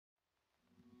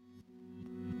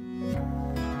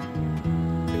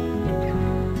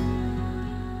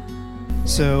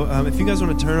So if you guys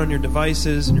want to turn on your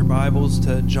devices and your Bibles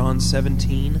to John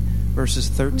 17, verses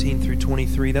 13 through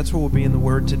 23, that's where we'll be in the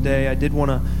Word today. I did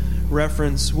want to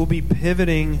reference, we'll be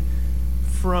pivoting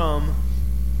from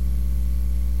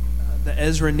the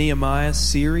Ezra-Nehemiah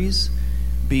series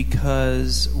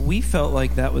because we felt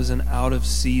like that was an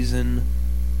out-of-season,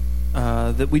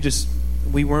 it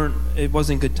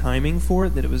wasn't good timing for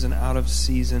it, that it was an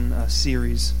out-of-season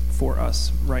series for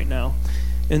us right now.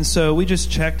 And so we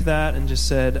just checked that and just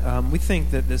said, we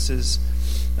think that this is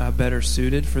better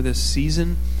suited for this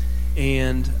season.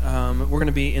 And we're going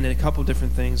to be in a couple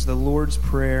different things, the Lord's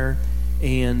Prayer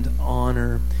and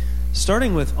honor.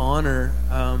 Starting with honor,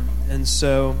 and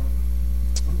so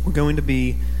we're going to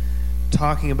be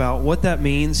talking about what that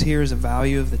means here as a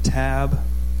value of the tab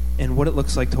and what it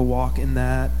looks like to walk in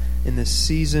that in this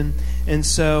season. And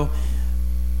so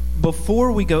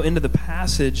before we go into the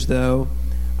passage, though,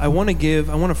 I want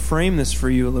to frame this for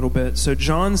you a little bit. So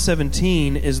John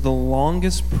 17 is the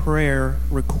longest prayer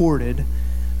recorded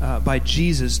by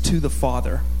Jesus to the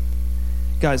Father.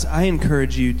 Guys, I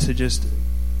encourage you to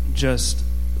just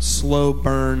slow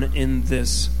burn in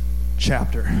this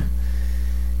chapter.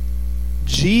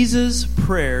 Jesus'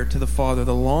 prayer to the Father,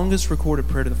 the longest recorded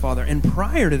prayer to the Father, and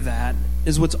prior to that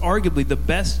is what's arguably the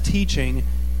best teaching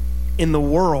in the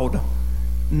world,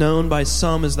 known by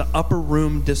some as the Upper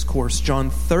Room Discourse, John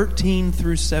 13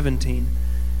 through 17.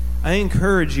 I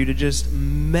encourage you to just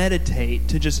meditate,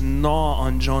 to just gnaw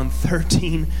on John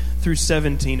 13 through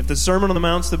 17. If the Sermon on the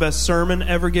Mount's the best sermon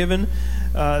ever given,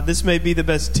 this may be the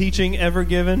best teaching ever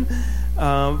given.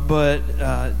 But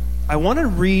I want to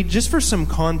read, just for some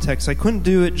context, I couldn't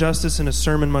do it justice in a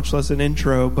sermon, much less an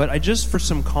intro, but for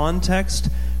some context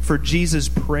for Jesus'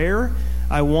 prayer,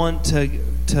 I want to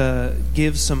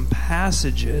give some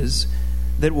passages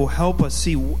that will help us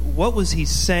see what was he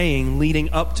saying leading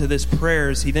up to this prayer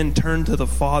as he then turned to the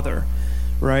Father,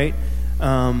 right?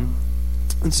 And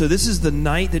so this is the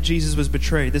night that Jesus was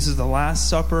betrayed. This is the Last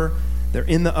Supper. They're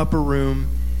in the upper room.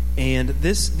 And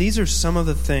these are some of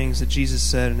the things that Jesus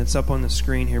said, and it's up on the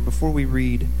screen here before we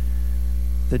read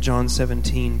the John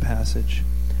 17 passage.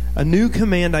 A new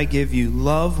command I give you,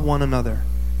 love one another.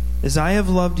 As I have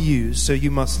loved you, so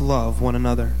you must love one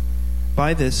another.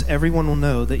 By this, everyone will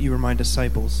know that you are my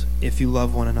disciples, if you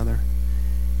love one another.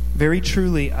 Very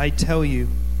truly, I tell you,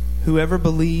 whoever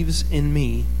believes in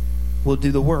me will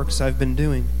do the works I've been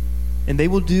doing, and they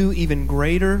will do even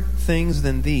greater things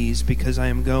than these because I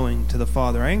am going to the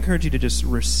Father. I encourage you to just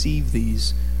receive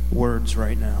these words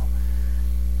right now,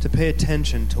 to pay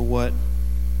attention to what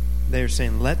they're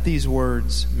saying. Let these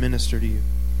words minister to you.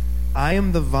 I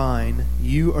am the vine,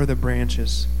 you are the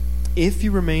branches. If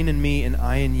you remain in me and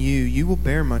I in you, you will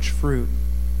bear much fruit.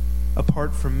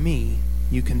 Apart from me,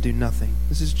 you can do nothing.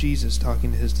 This is Jesus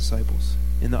talking to his disciples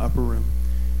in the upper room.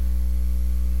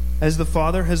 As the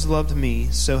Father has loved me,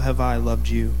 so have I loved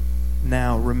you.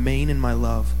 Now remain in my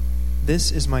love. This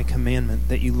is my commandment,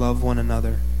 that you love one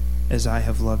another as I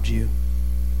have loved you.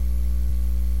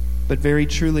 But very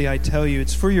truly I tell you,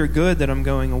 it's for your good that I'm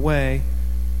going away.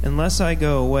 Unless I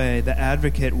go away, the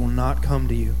advocate will not come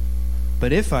to you.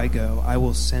 But if I go, I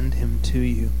will send him to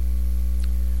you.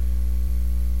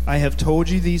 I have told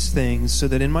you these things so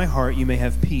that in my heart you may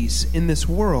have peace. In this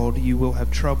world you will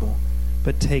have trouble,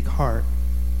 but take heart.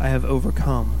 I have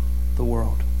overcome the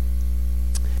world.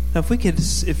 Now,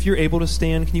 if you're able to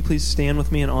stand, can you please stand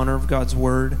with me in honor of God's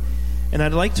word? And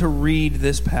I'd like to read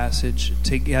this passage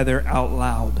together out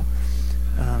loud.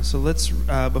 So let's,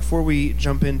 before we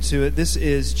jump into it, this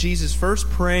is Jesus first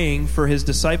praying for his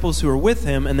disciples who are with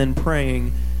him and then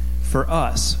praying for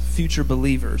us, future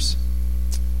believers.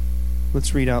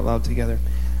 Let's read out loud together.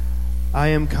 I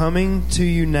am coming to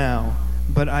you now,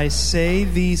 but I say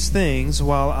these things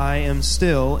while I am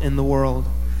still in the world,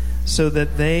 so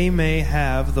that they may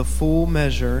have the full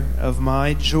measure of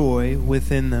my joy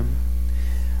within them.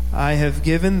 I have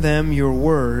given them your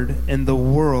word, and the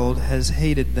world has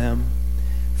hated them.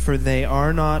 For they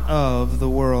are not of the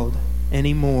world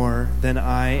any more than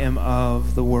I am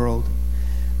of the world.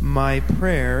 My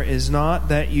prayer is not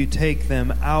that you take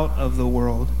them out of the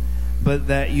world, but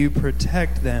that you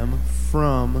protect them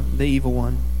from the evil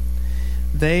one.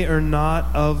 They are not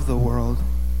of the world,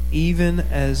 even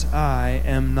as I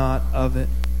am not of it.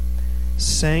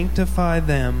 Sanctify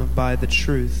them by the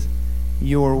truth.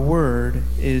 Your word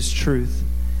is truth.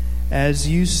 As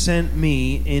you sent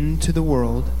me into the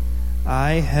world,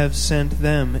 I have sent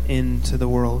them into the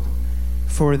world.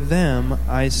 For them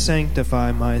I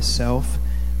sanctify myself,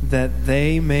 that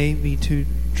they may be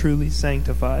truly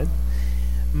sanctified.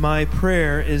 My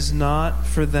prayer is not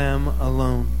for them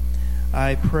alone.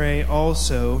 I pray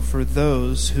also for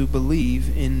those who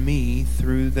believe in me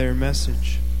through their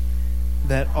message,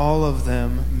 that all of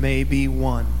them may be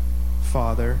one,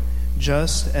 Father,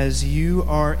 just as you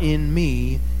are in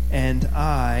me and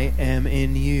I am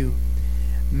in you.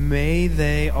 May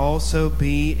they also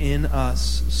be in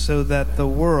us, so that the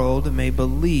world may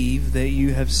believe that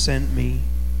you have sent me.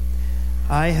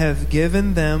 I have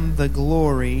given them the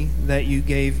glory that you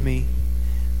gave me,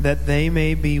 that they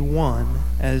may be one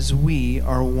as we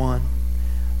are one.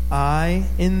 I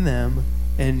in them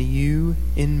and you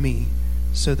in me,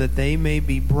 so that they may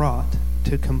be brought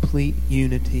to complete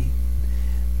unity.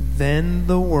 Then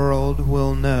the world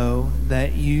will know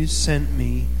that you sent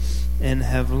me and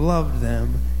have loved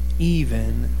them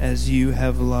even as you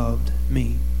have loved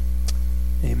me.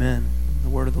 Amen. The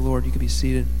word of the Lord. You can be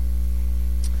seated.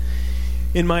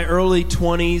 In my early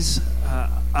 20s,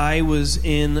 I was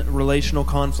in relational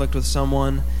conflict with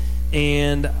someone,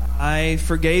 and I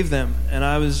forgave them. And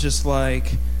I was just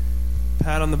like,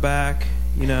 pat on the back,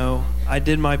 I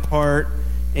did my part,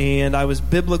 and I was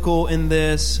biblical in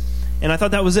this, and I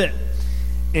thought that was it.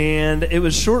 And it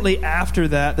was shortly after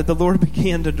that the Lord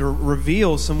began to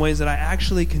reveal some ways that I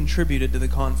actually contributed to the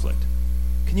conflict.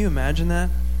 Can you imagine that?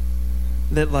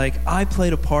 That I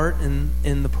played a part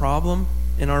in the problem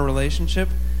in our relationship.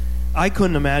 I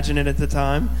couldn't imagine it at the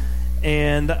time,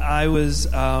 and I was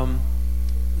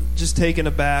just taken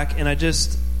aback, and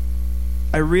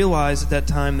I realized at that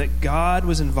time that God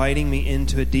was inviting me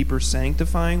into a deeper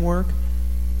sanctifying work.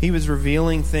 He was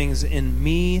revealing things in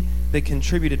me that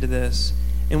contributed to this,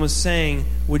 and was saying,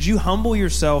 would you humble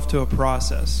yourself to a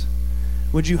process?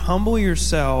 Would you humble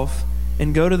yourself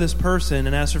and go to this person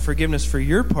and ask for forgiveness for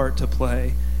your part to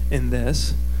play in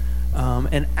this?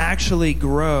 And actually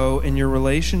grow in your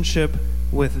relationship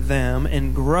with them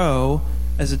and grow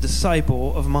as a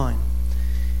disciple of mine.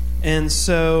 And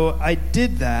so I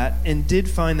did that and did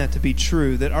find that to be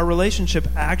true, that our relationship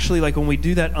actually, when we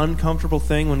do that uncomfortable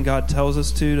thing when God tells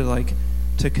us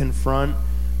to confront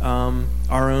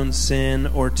our own sin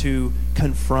or to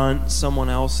confront someone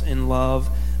else in love,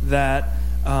 that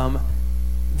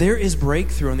there is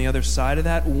breakthrough on the other side of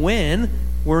that when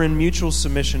we're in mutual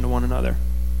submission to one another.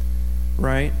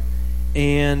 Right?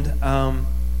 And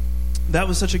that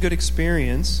was such a good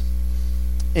experience.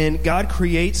 And God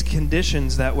creates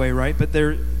conditions that way, right? But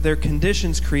they're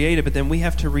conditions created, but then we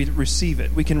have to receive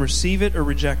it. We can receive it or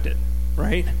reject it,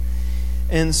 right?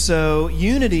 And so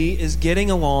unity is getting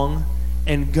along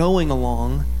and going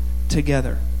along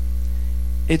together.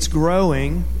 It's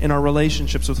growing in our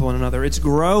relationships with one another. It's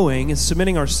growing and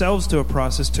submitting ourselves to a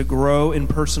process to grow in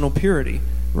personal purity,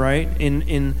 right?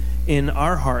 In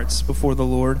our hearts before the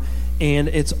Lord. And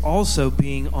it's also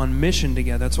being on mission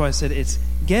together. That's why I said it's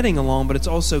getting along, but it's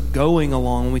also going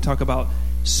along when we talk about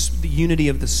the unity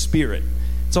of the Spirit.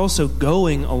 It's also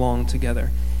going along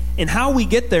together. And how we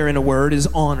get there, in a word, is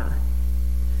honor.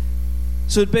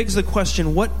 So it begs the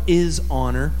question, what is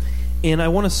honor? And I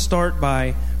want to start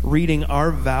by reading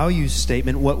our value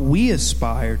statement, what we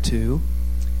aspire to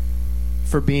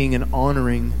for being an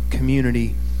honoring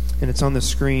community. And it's on the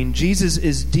screen. Jesus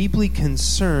is deeply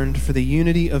concerned for the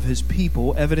unity of his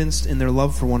people, evidenced in their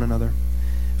love for one another.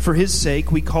 For his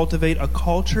sake, we cultivate a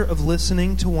culture of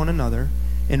listening to one another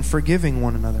and forgiving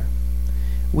one another.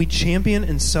 We champion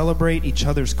and celebrate each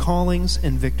other's callings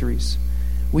and victories.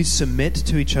 We submit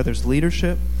to each other's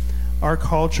leadership. Our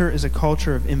culture is a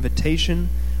culture of invitation,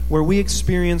 where we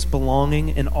experience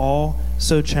belonging and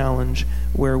also challenge,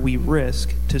 where we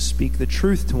risk to speak the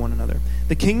truth to one another.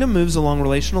 The kingdom moves along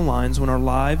relational lines when our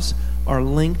lives are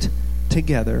linked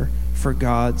together for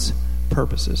God's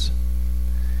purposes.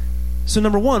 So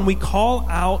number one, we call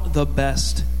out the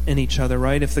best in each other,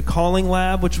 right? If the calling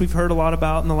lab, which we've heard a lot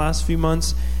about in the last few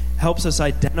months, helps us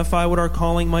identify what our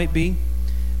calling might be,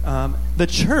 the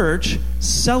church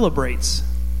celebrates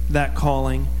that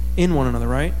calling in one another,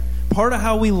 right? Part of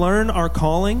how we learn our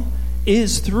calling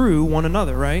is through one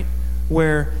another, right?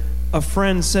 Where a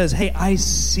friend says, hey, I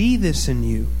see this in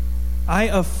you. I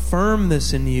affirm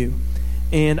this in you.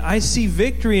 And I see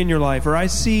victory in your life, or I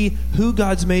see who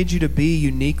God's made you to be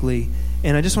uniquely.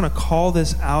 And I just want to call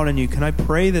this out in you. Can I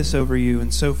pray this over you?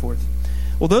 And so forth.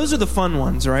 Well, those are the fun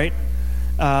ones, right?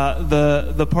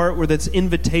 The part where that's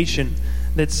invitation,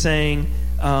 that's saying,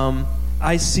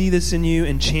 I see this in you,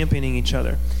 and championing each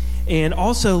other. And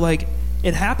also,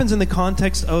 it happens in the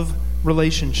context of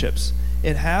relationships.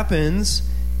 It happens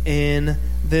in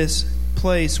this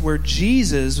place where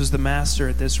Jesus was the master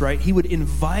at this, right? He would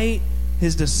invite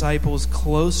his disciples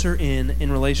closer in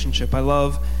relationship. I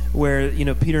love where,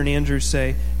 Peter and Andrew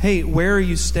say, hey, where are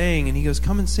you staying? And he goes,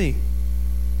 come and see.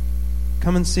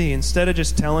 Come and see. Instead of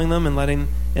just telling them and letting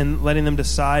them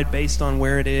decide based on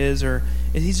where it is, or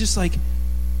he's just like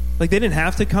they didn't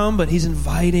have to come, but he's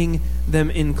inviting them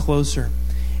in closer.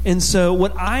 And so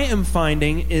what I am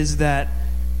finding is that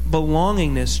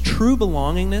belongingness, true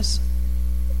belongingness,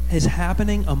 is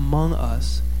happening among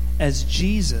us as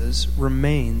Jesus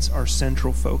remains our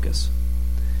central focus.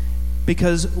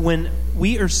 Because when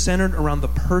we are centered around the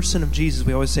person of Jesus,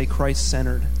 we always say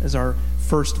Christ-centered as our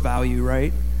first value,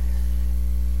 right?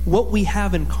 What we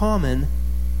have in common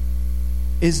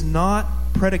is not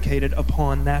predicated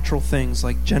upon natural things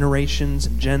like generations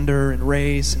and gender and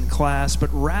race and class, but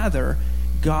rather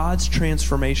God's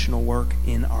transformational work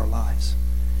in our lives.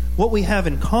 What we have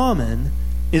in common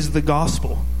is the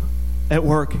gospel at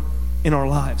work in our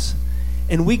lives.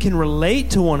 And we can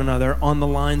relate to one another on the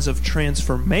lines of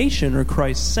transformation or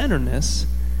Christ-centeredness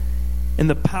and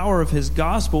the power of his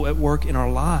gospel at work in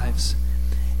our lives.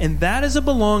 And that is a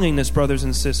belongingness, brothers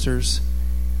and sisters,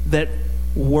 that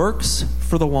works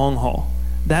for the long haul.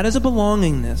 That is a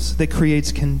belongingness that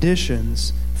creates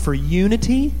conditions for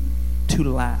unity to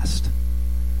last.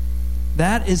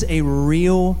 That is a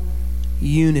real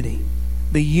unity.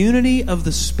 The unity of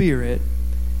the Spirit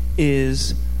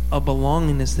is a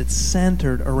belongingness that's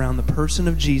centered around the person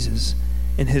of Jesus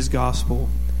and his gospel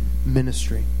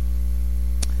ministry.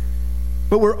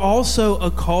 But we're also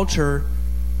a culture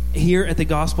here at the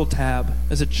Gospel Tab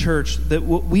as a church that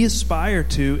what we aspire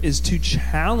to is to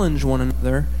challenge one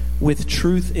another with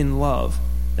truth in love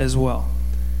as well.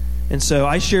 And so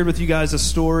I shared with you guys a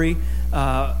story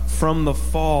from the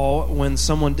fall when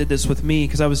someone did this with me,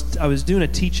 because I was doing a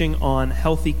teaching on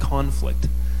healthy conflict.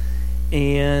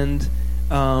 And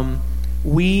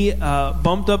we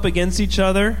bumped up against each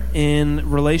other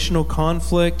in relational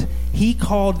conflict. He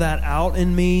called that out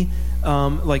in me,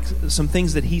 like some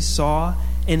things that he saw.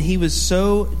 And he was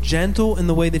so gentle in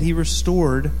the way that he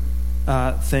restored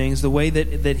things, the way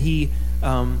that he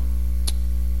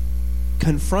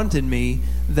confronted me,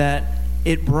 that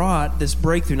it brought this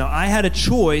breakthrough. Now, I had a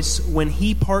choice when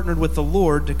he partnered with the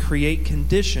Lord to create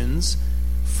conditions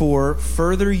for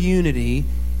further unity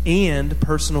and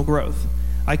personal growth.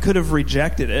 I could have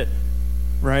rejected it,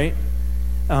 right?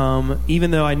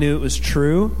 Even though I knew it was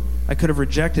true, I could have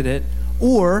rejected it.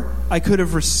 Or I could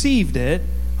have received it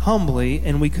humbly,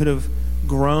 and we could have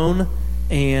grown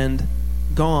and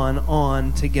gone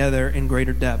on together in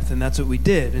greater depth. And that's what we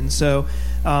did. And so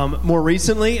more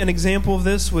recently, an example of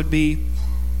this would be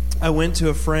I went to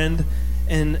a friend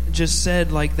and just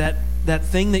said, like, that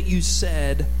thing that you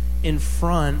said in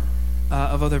front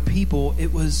of other people,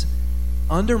 it was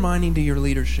undermining to your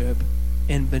leadership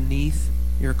and beneath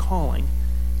your calling.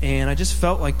 And I just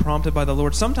felt like prompted by the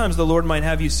Lord. Sometimes the Lord might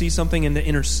have you see something and to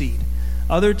intercede.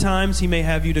 Other times he may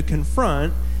have you to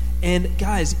confront. And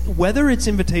guys, whether it's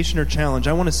invitation or challenge,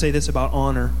 I want to say this about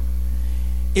honor.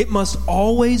 It must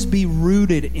always be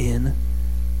rooted in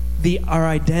our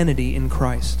identity in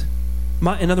Christ.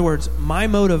 In other words, my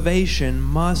motivation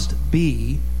must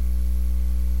be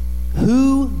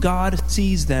who God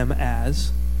sees them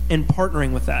as and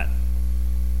partnering with that.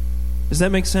 Does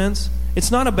that make sense?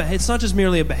 It's not just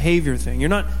merely a behavior thing. You're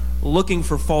not looking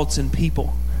for faults in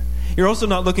people. You're also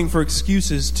not looking for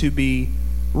excuses to be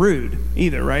rude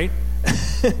either, right?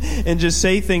 And just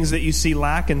say things that you see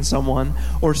lack in someone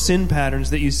or sin patterns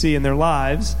that you see in their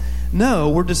lives. No,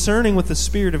 we're discerning with the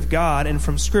Spirit of God and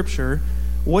from Scripture,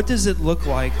 what does it look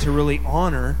like to really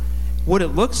honor? What it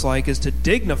looks like is to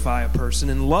dignify a person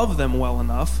and love them well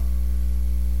enough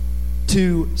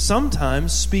to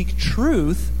sometimes speak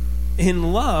truth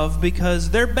in love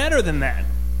because they're better than that,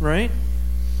 right?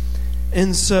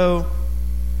 And so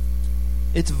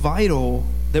it's vital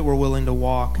that we're willing to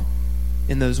walk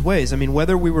in those ways. I mean,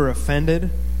 whether we were offended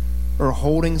or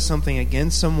holding something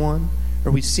against someone,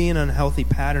 or we see an unhealthy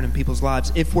pattern in people's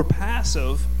lives, if we're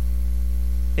passive,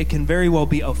 it can very well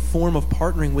be a form of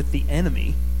partnering with the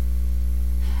enemy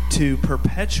to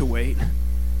perpetuate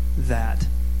that.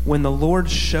 When the Lord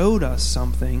showed us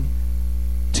something,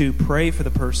 to pray for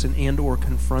the person and or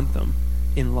confront them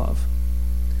in love.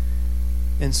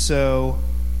 And so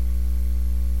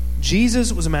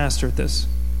Jesus was a master at this.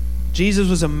 Jesus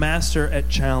was a master at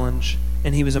challenge,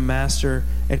 and he was a master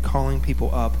at calling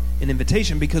people up in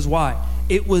invitation. Because why?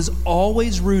 It was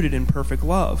always rooted in perfect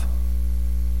love.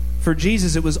 For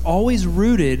Jesus, it was always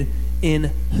rooted in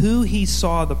who he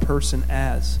saw the person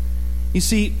as. You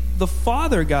see, the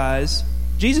Father, guys,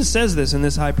 Jesus says this in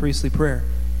this high priestly prayer.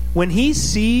 When he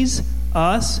sees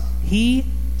us, he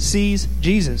sees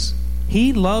Jesus.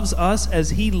 He loves us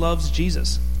as he loves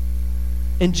Jesus.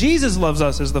 And Jesus loves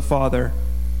us as the Father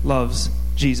loves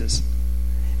Jesus.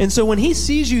 And so when he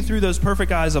sees you through those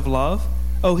perfect eyes of love,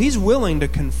 he's willing to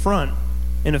confront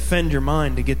and offend your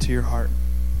mind to get to your heart,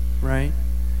 right?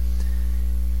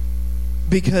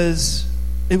 Because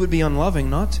it would be unloving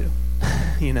not to,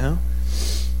 you know?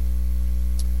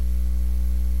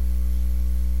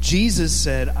 Jesus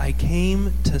said, I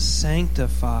came to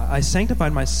sanctify. I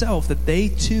sanctified myself that they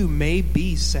too may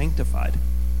be sanctified.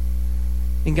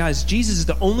 And guys, Jesus is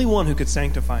the only one who could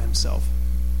sanctify himself.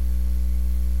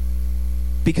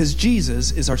 Because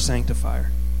Jesus is our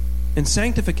sanctifier. And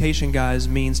sanctification, guys,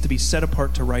 means to be set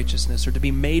apart to righteousness or to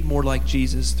be made more like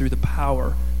Jesus through the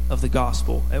power of the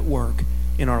gospel at work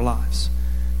in our lives.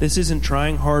 This isn't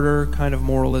trying harder kind of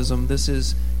moralism. This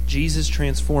is Jesus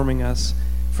transforming us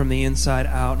from the inside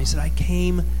out. And he said,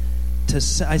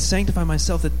 I sanctify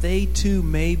myself that they too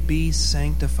may be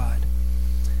sanctified.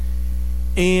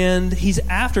 And he's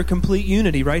after complete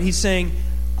unity, right? He's saying,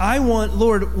 I want,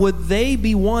 Lord, would they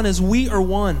be one as we are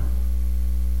one?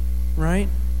 Right?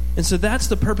 And so that's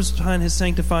the purpose behind his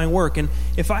sanctifying work. And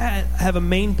if I have a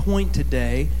main point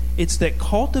today, it's that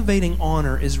cultivating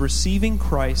honor is receiving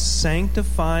Christ's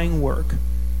sanctifying work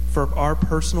for our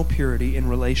personal purity and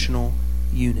relational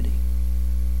unity.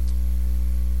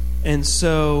 And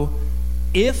so,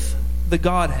 if the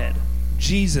Godhead,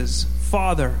 Jesus,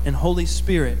 Father, and Holy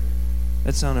Spirit,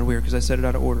 that sounded weird because I said it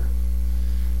out of order.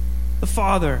 The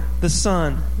Father, the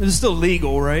Son, it is still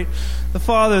legal, right? The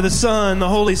Father, the Son, the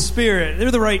Holy Spirit, they're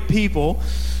the right people.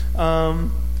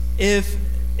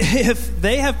 If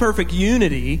they have perfect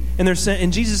unity, and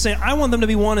Jesus is saying, I want them to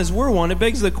be one as we're one, it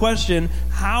begs the question,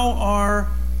 how are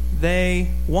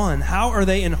they one? How are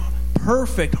they in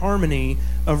perfect harmony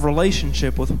of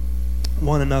relationship with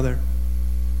one another?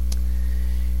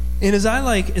 And as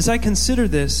I consider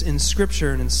this in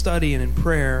Scripture and in study and in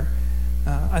prayer,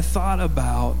 I thought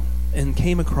about and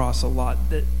came across a lot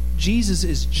that Jesus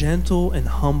is gentle and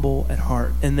humble at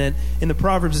heart. And that in the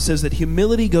Proverbs it says that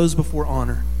humility goes before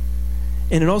honor.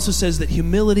 And it also says that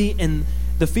humility and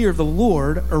the fear of the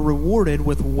Lord are rewarded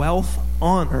with wealth,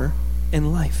 honor,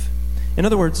 and life. In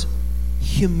other words,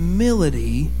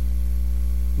 humility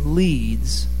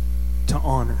leads to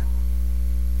honor.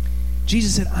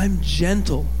 Jesus said, I'm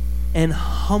gentle and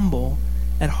humble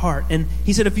at heart. And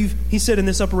he said, he said in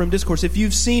this upper room discourse, if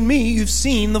you've seen me, you've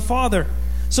seen the Father.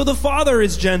 So the Father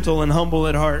is gentle and humble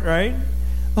at heart, right?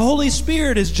 The Holy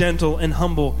Spirit is gentle and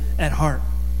humble at heart.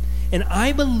 And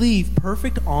I believe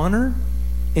perfect honor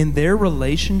in their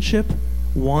relationship,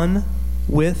 one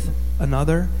with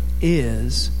another,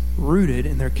 is rooted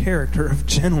in their character of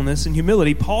gentleness and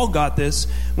humility. Paul got this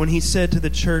when he said to the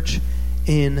church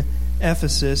in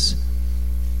Ephesus,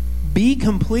 be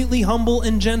completely humble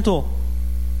and gentle.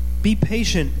 Be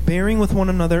patient, bearing with one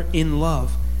another in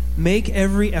love. Make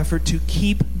every effort to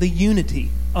keep the unity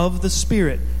of the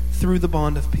Spirit through the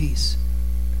bond of peace.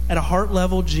 At a heart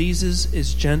level, Jesus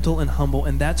is gentle and humble,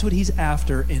 and that's what he's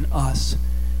after in us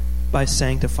by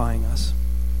sanctifying us.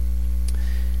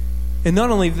 And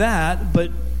not only that,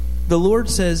 but the Lord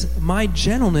says, my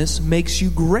gentleness makes you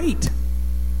great.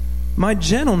 My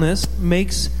gentleness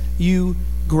makes you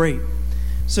great.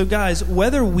 So guys,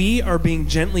 whether we are being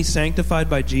gently sanctified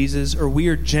by Jesus, or we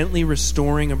are gently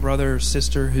restoring a brother or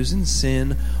sister who's in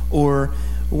sin, or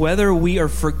whether we are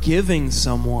forgiving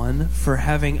someone for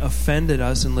having offended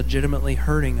us and legitimately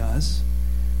hurting us,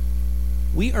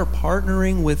 we are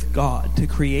partnering with God to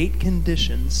create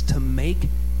conditions to make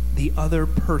the other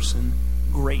person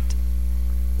great.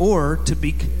 Or to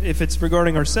be, if it's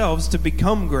regarding ourselves, to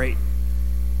become great.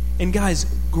 And guys,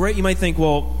 great, you might think,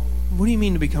 well, what do you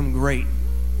mean to become great?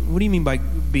 What do you mean by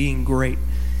being great?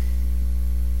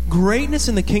 Greatness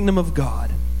in the kingdom of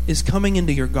God is coming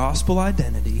into your gospel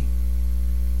identity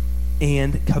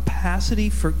and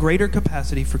greater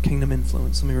capacity for kingdom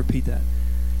influence. Let me repeat that.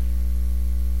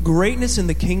 Greatness in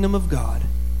the kingdom of God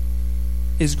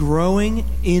is growing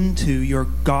into your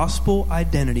gospel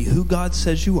identity, who God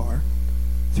says you are,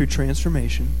 through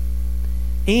transformation,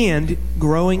 and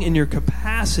growing in your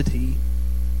capacity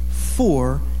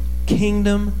for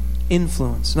kingdom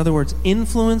influence. In other words,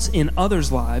 influence in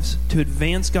others' lives to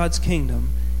advance God's kingdom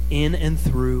in and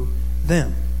through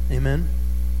them. Amen?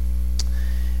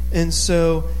 And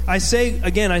so I say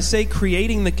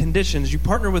creating the conditions. You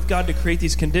partner with God to create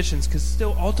these conditions, because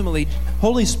still ultimately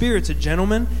Holy Spirit's a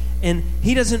gentleman and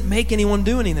he doesn't make anyone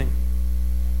do anything.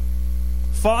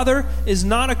 Father is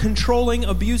not a controlling,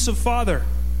 abusive father.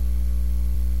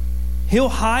 He'll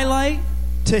highlight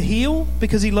to heal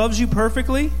because he loves you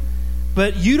perfectly,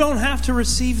 but you don't have to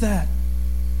receive that.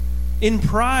 In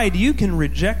pride, you can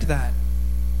reject that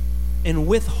and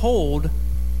withhold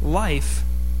life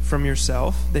from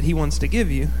yourself that he wants to give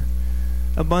you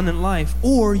abundant life,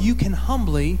 or you can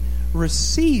humbly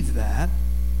receive that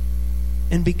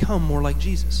and become more like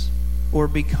Jesus, or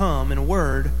become, in a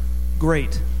word,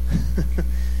 great.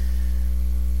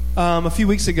 A few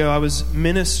weeks ago, I was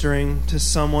ministering to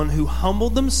someone who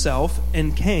humbled themselves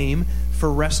and came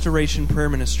for Restoration Prayer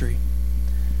Ministry.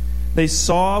 They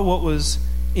saw what was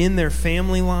in their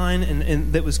family line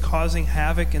and that was causing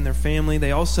havoc in their family.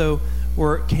 They also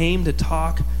came to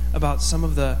talk about some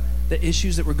of the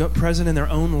issues that were present in their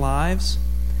own lives.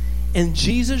 And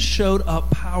Jesus showed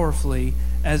up powerfully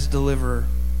as deliverer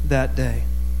that day.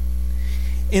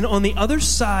 And on the other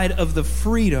side of the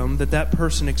freedom that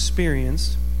person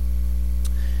experienced,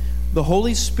 the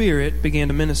Holy Spirit began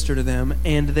to minister to them,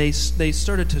 and they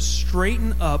started to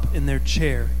straighten up in their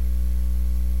chair.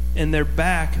 And their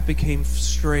back became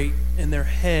straight, and their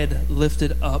head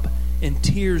lifted up, and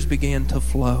tears began to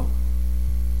flow.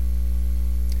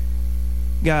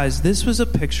 Guys, this was a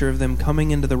picture of them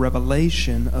coming into the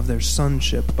revelation of their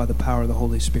sonship by the power of the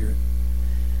Holy Spirit.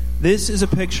 This is a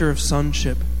picture of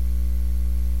sonship.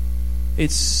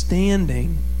 It's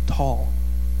standing tall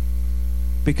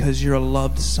because you're a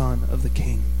loved son of the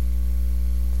King.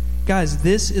 Guys,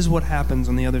 this is what happens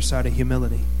on the other side of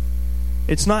humility.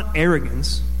 It's not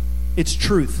arrogance. It's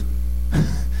truth.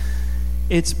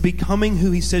 It's becoming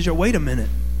who he says you are. Wait a minute.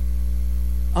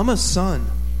 I'm a son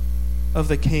of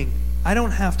the King. I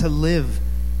don't have to live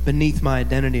beneath my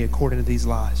identity according to these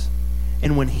lies.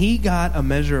 And when he got a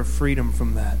measure of freedom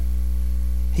from that,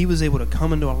 he was able to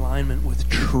come into alignment with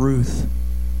truth.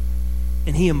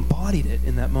 And he embodied it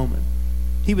in that moment.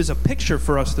 He was a picture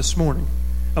for us this morning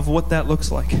of what that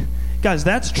looks like. Guys,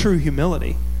 that's true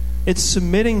humility. It's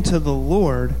submitting to the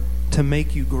Lord to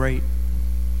make you great.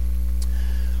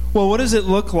 Well, what does it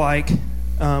look like?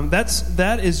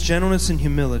 That is gentleness and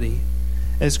humility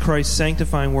as Christ's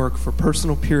sanctifying work for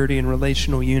personal purity and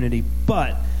relational unity.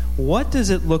 But what does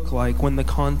it look like when the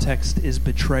context is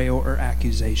betrayal or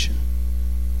accusation?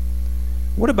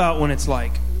 What about when it's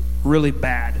like really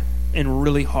bad and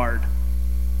really hard,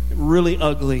 really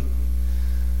ugly?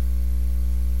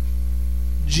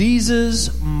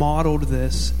 Jesus modeled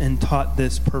this and taught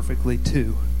this perfectly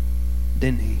too,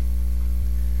 didn't he?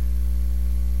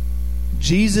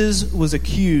 Jesus was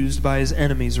accused by his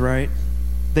enemies, right?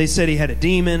 They said he had a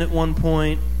demon at one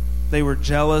point. They were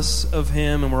jealous of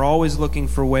him and were always looking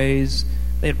for ways.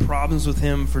 They had problems with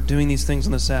him for doing these things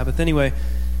on the Sabbath. Anyway,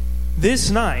 this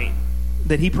night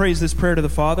that he prays this prayer to the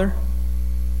Father,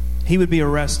 he would be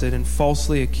arrested and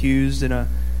falsely accused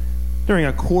during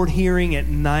a court hearing at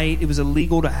night. It was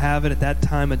illegal to have it at that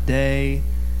time of day.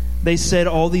 They said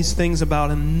all these things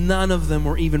about him. None of them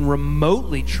were even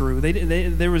remotely true.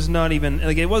 There was not even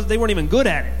they weren't even good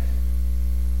at it.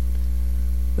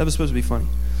 That was supposed to be funny,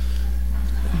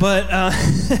 but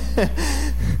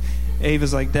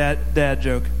Ava's like dad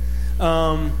joke.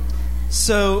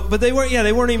 But they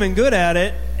weren't even good at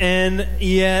it, and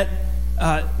yet,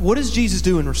 what does Jesus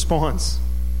do in response?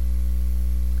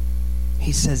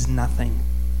 He says nothing.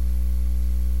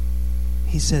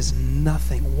 He says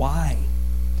nothing. Why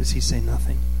does he say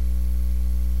nothing?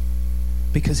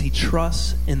 Because he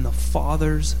trusts in the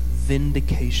Father's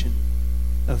vindication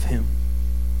of him.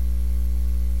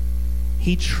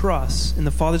 He trusts in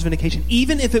the Father's vindication,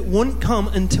 even if it wouldn't come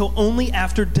until only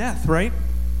after death, right?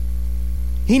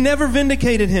 He never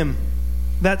vindicated him,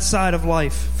 that side of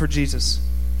life for Jesus.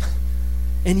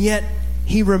 And yet,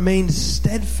 he remained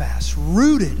steadfast,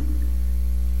 rooted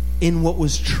in what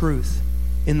was truth,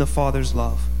 in the Father's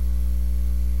love.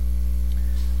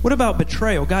 What about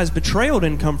betrayal? Guys, betrayal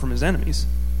didn't come from his enemies.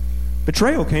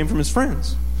 Betrayal came from his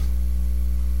friends.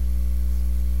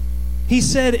 He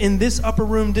said in this upper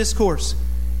room discourse,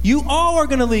 you all are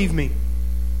going to leave me.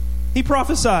 He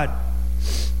prophesied,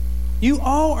 you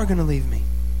all are going to leave me.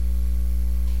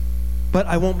 But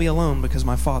I won't be alone because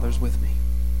my Father's with me.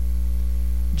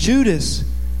 Judas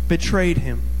betrayed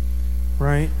him,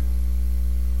 right?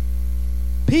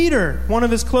 Peter, one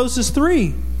of his closest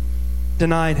three,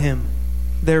 denied him,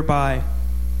 thereby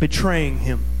betraying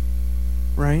him,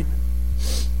 right?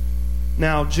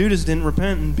 Now, Judas didn't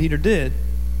repent and Peter did.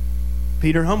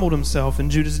 Peter humbled himself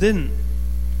and Judas didn't.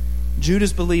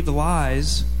 Judas believed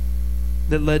lies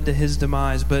that led to his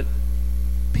demise, but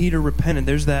Peter repented.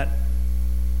 There's that,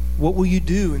 what will you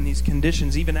do in these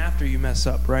conditions even after you mess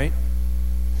up, right?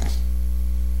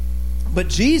 But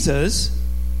Jesus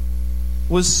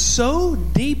was so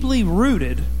deeply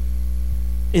rooted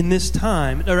in this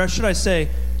time, or should I say,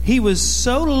 he was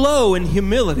so low in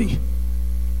humility.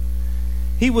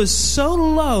 He was so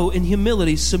low in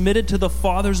humility, submitted to the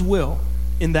Father's will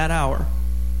in that hour,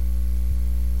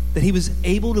 that he was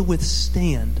able to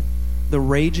withstand the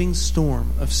raging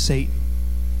storm of Satan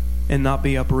and not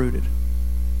be uprooted.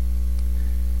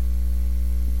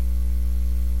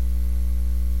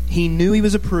 He knew he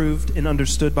was approved and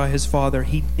understood by his Father.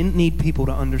 He didn't need people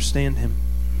to understand him.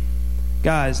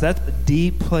 Guys, that's a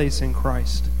deep place in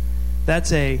Christ.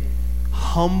 That's a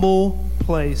humble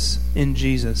place in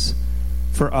Jesus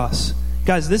for us.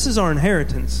 Guys, this is our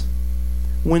inheritance.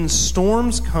 When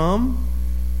storms come,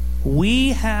 we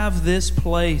have this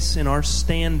place in our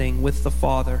standing with the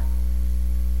Father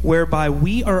whereby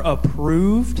we are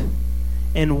approved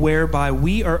and whereby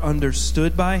we are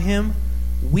understood by him.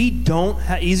 We don't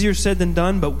easier said than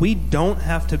done, but we don't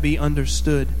have to be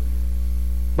understood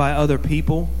by other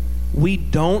people. We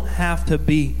don't have to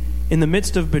be in the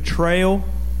midst of betrayal,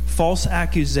 false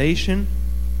accusation.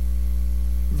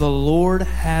 The Lord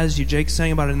has you. Jake's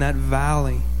saying about it in that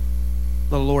valley.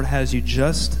 The Lord has you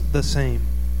just the same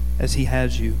as he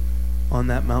has you on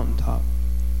that mountaintop.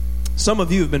 Some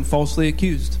of you have been falsely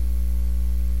accused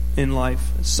in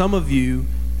life. Some of you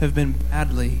have been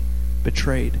badly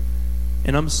betrayed.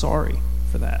 And I'm sorry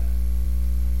for that.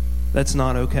 That's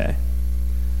not okay.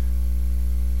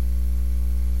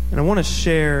 And I want to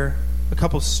share a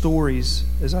couple stories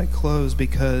as I close,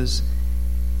 because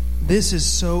this is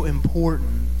so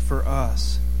important for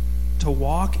us to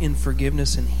walk in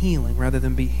forgiveness and healing rather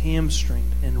than be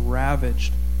hamstringed and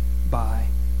ravaged by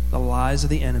the lies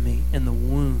of the enemy and the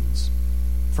wounds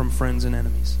from friends and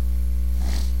enemies.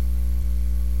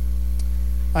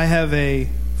 I have a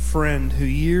friend who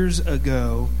years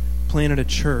ago planted a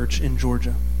church in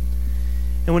Georgia.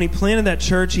 And when he planted that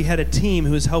church, he had a team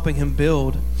who was helping him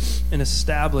build and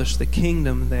establish the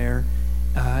kingdom there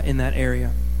in that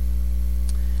area.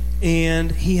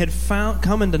 And he had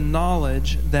come into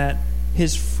knowledge that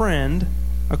his friend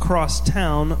across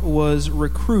town was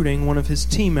recruiting one of his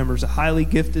team members, a highly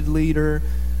gifted leader.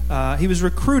 He was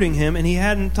recruiting him, and he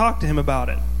hadn't talked to him about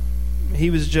it. He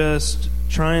was just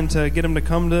trying to get him to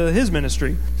come to his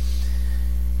ministry.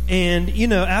 And,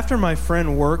 after my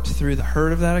friend worked through the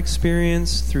hurt of that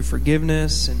experience, through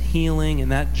forgiveness and healing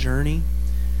and that journey,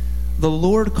 the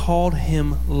Lord called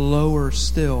him lower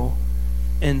still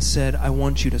and said, I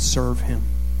want you to serve him.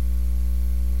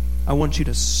 I want you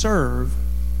to serve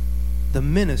the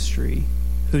ministry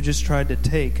who just tried to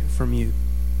take from you.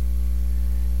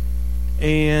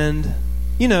 And,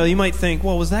 you might think,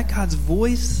 well, was that God's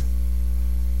voice?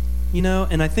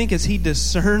 And I think as he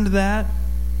discerned that,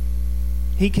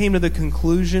 he came to the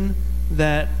conclusion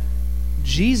that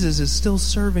Jesus is still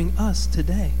serving us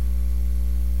today.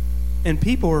 And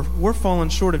we're falling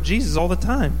short of Jesus all the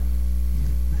time.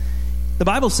 The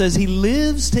Bible says he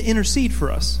lives to intercede for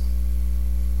us.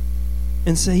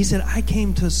 And so he said, I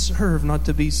came to serve, not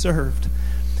to be served.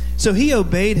 So he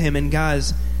obeyed him. And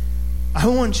guys, I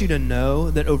want you to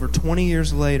know that over 20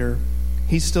 years later,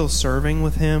 he's still serving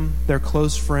with him. They're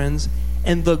close friends.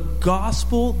 And the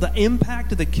gospel, the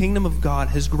impact of the kingdom of God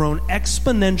has grown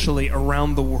exponentially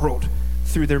around the world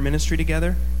through their ministry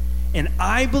together. And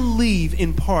I believe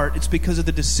in part it's because of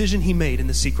the decision he made in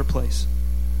the secret place.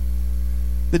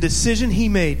 The decision he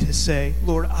made to say,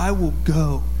 Lord, I will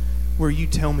go where you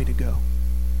tell me to go.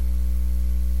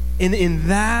 And in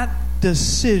that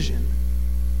decision,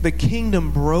 the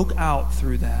kingdom broke out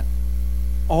through that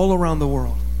all around the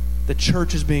world. The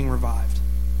church is being revived,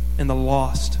 and the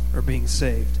lost are being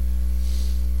saved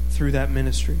through that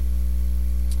ministry.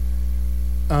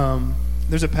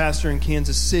 There's a pastor in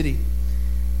Kansas City,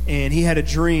 and he had a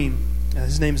dream.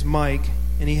 His name's Mike,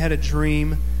 and he had a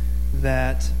dream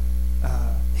that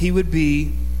he would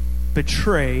be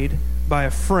betrayed by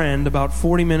a friend about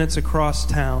 40 minutes across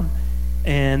town,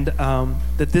 and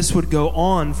that this would go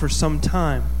on for some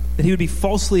time, that he would be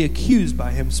falsely accused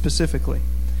by him specifically.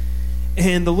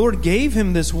 And the Lord gave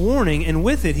him this warning, and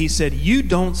with it he said, you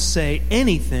don't say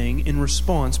anything in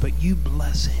response, but you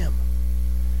bless him.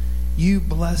 You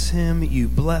bless him, you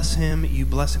bless him, you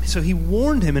bless him. So he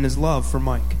warned him in his love for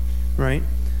Mike, right?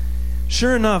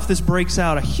 Sure enough, this breaks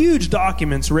out. A huge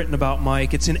document's written about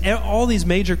Mike. It's in all these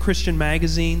major Christian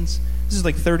magazines. This is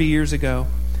like 30 years ago.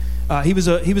 He was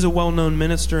a well-known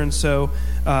minister, and so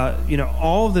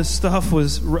all of this stuff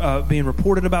was being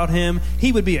reported about him.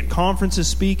 He would be at conferences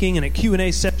speaking, and at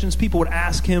Q&A sessions, people would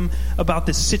ask him about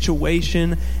this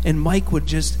situation, and Mike would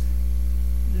just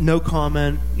no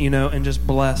comment, and just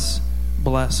bless,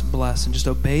 and just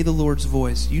obey the Lord's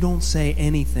voice. You don't say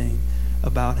anything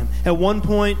about him. At one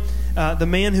point, the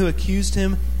man who accused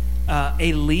him,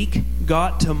 a leak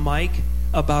got to Mike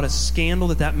about a scandal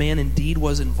that man indeed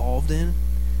was involved in.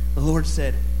 The Lord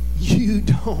said, you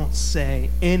don't say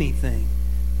anything.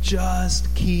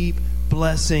 Just keep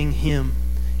blessing him.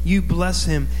 You bless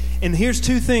him. And here's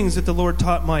two things that the Lord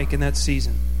taught Mike in that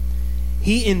season.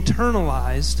 He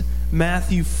internalized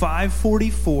Matthew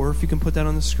 5:44, if you can put that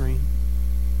on the screen.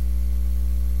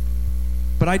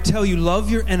 But I tell you, love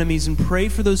your enemies and pray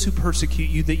for those who persecute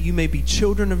you, that you may be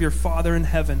children of your Father in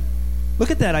heaven.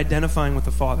 Look at that, identifying with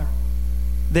the Father.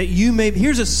 That you may,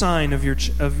 here's a sign of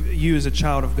you as a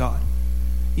child of God.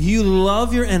 You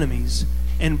love your enemies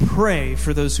and pray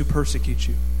for those who persecute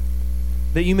you,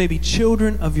 that you may be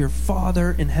children of your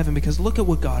Father in heaven. Because look at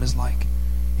what God is like.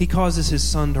 He causes his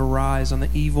sun to rise on the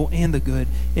evil and the good,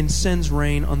 and sends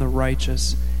rain on the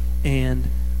righteous and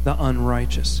the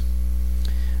unrighteous.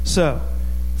 So,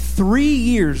 3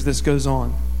 years this goes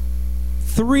on.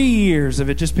 3 years of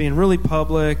it just being really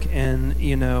public, and,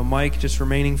 Mike just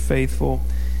remaining faithful.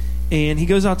 And he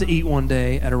goes out to eat one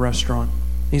day at a restaurant.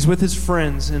 He's with his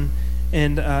friends, and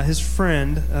his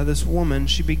friend, this woman,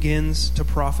 she begins to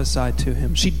prophesy to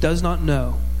him. She does not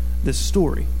know this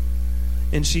story.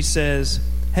 And she says,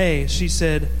 hey, she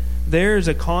said, there's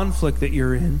a conflict that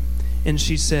you're in. And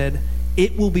she said,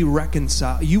 it will be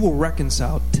reconciled. You will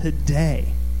reconcile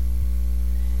today.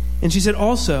 And she said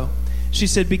also,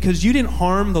 because you didn't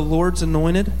harm the Lord's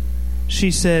anointed, she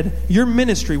said, your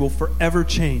ministry will forever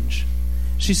change.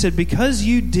 She said, because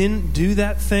you didn't do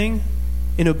that thing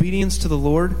in obedience to the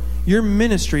Lord, your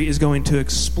ministry is going to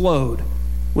explode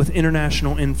with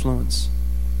international influence.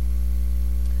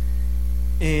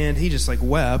 And he just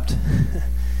wept.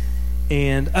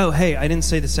 And, oh, hey, I didn't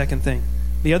say the second thing.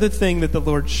 The other thing that the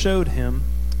Lord showed him,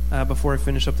 before I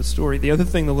finish up the story, the other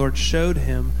thing the Lord showed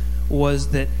him was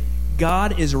that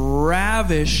God is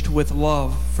ravished with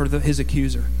love for his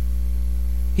accuser.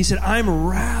 He said, I'm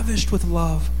ravished with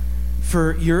love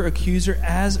for your accuser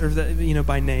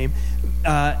by name,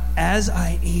 as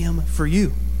I am for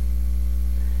you.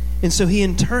 And so he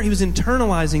was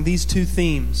internalizing these two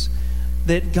themes,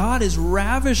 that God is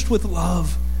ravished with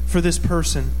love for this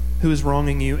person who is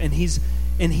wronging you, and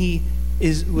he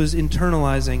was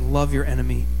internalizing love your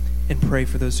enemy and pray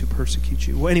for those who persecute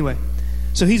you. Well, anyway,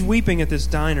 so he's weeping at this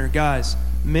diner. Guys,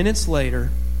 minutes later,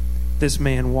 this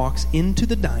man walks into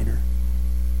the diner.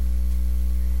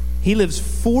 He lives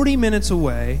 40 minutes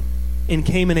away and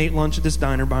came and ate lunch at this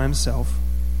diner by himself.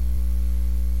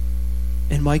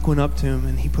 And Mike went up to him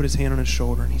and he put his hand on his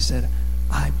shoulder and he said,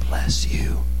 I bless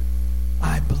you.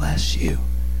 I bless you.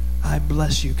 I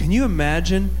bless you. Can you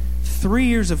imagine 3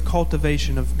 years of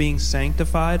cultivation of being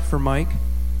sanctified for Mike,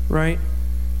 right?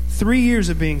 3 years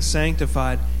of being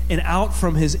sanctified, and out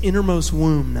from his innermost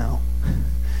womb now.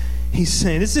 He's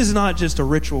saying, this is not just a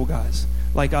ritual, guys.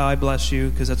 I bless you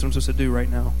because that's what I'm supposed to do right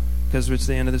now, because it's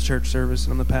the end of the church service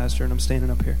and I'm the pastor and I'm standing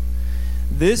up here.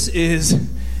 This is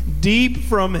deep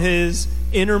from his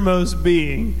innermost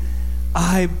being.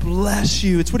 I bless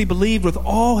you. It's what he believed with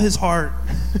all his heart.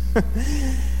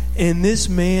 And this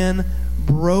man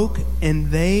broke,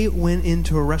 and they went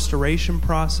into a restoration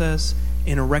process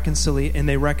and and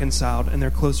they reconciled, and they're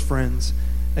close friends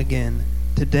again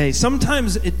today.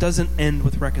 Sometimes it doesn't end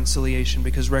with reconciliation,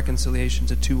 because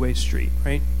reconciliation's a two-way street,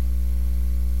 right?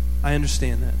 I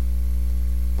understand that.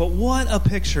 But what a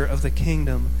picture of the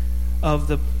kingdom, of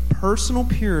the personal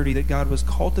purity that God was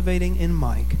cultivating in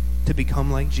Mike to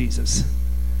become like Jesus,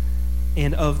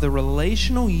 and of the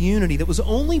relational unity that was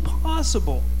only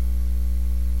possible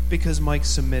because Mike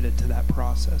submitted to that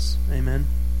process. Amen.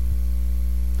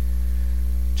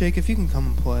 Jake, if you can come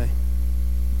and play.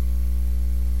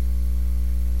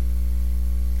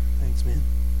 Thanks, man.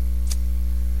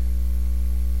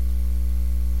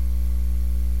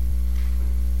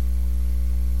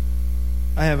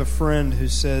 I have a friend who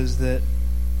says that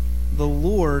the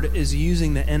Lord is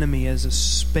using the enemy as a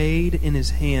spade in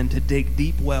his hand to dig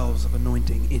deep wells of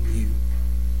anointing in you.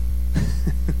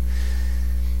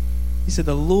 He said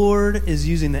the Lord is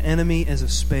using the enemy as a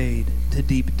spade to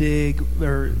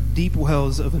deep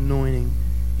wells of anointing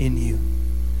in you.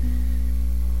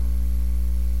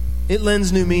 It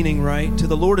lends new meaning, right? To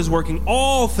the Lord is working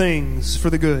all things for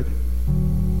the good,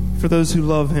 for those who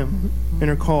love him and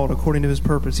are called according to his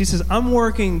purpose. He says, I'm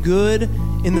working good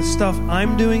in the stuff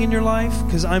I'm doing in your life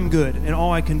because I'm good, and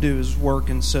all I can do is work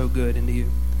and sow good into you.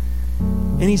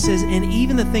 And he says, and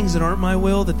even the things that aren't my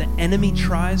will, that the enemy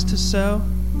tries to sow,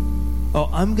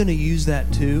 I'm going to use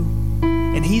that too.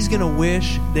 And he's going to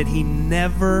wish that he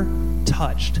never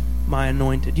touched my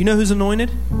anointed. You know who's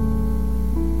anointed?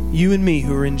 You and me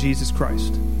who are in Jesus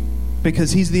Christ.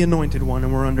 Because he's the anointed one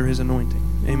and we're under his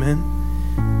anointing.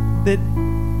 Amen? That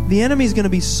the enemy's going to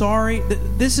be sorry.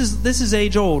 This is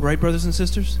age old, right, brothers and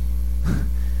sisters?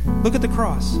 Look at the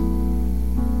cross.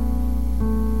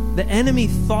 The enemy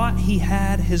thought he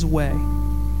had his way.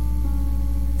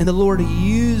 And the Lord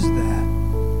used that.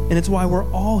 And it's why we're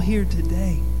all here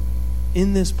today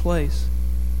in this place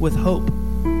with hope,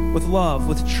 with love,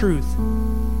 with truth,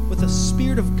 with the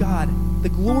Spirit of God, the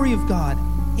glory of God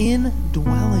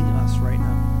indwelling us right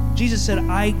now. Jesus said,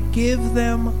 I give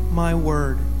them my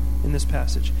word in this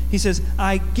passage. He says,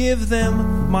 I give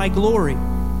them my glory,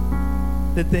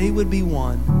 that they would be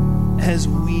one as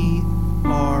we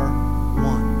are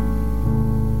one.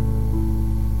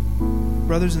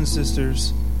 Brothers and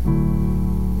sisters,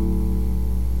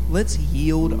 let's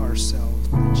yield ourselves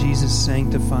to Jesus'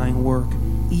 sanctifying work,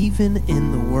 even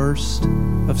in the worst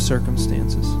of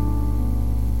circumstances.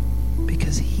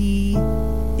 Because He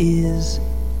is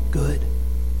good.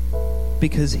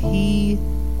 Because He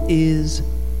is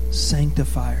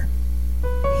sanctifier.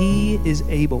 He is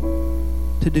able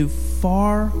to do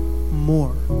far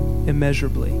more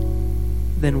immeasurably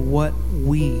than what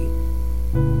we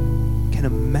can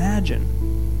imagine,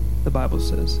 the Bible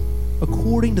says,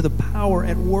 according to the power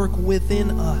at work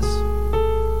within us.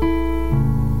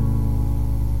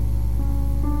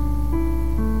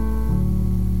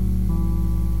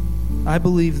 I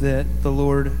believe that the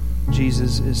Lord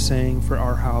Jesus is saying for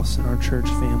our house and our church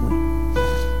family,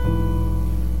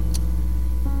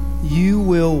 you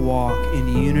will walk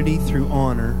in unity through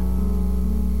honor,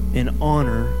 and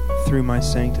honor through my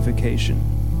sanctification.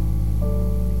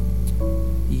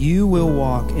 You will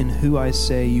walk in who I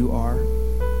say you are,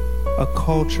 a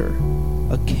culture,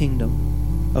 a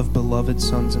kingdom of beloved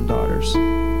sons and daughters,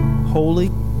 holy,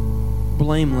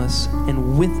 blameless,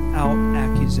 and without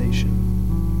accusation.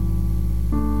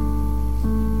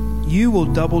 You will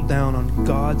double down on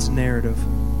God's narrative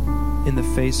in the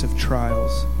face of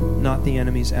trials, not the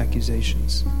enemy's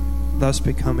accusations, thus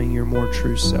becoming your more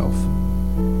true self.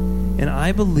 And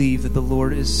I believe that the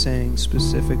Lord is saying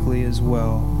specifically as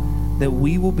well that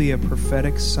we will be a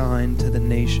prophetic sign to the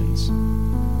nations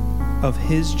of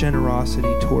His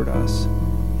generosity toward us,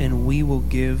 and we will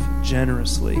give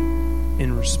generously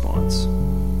in response.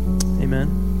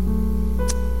 Amen.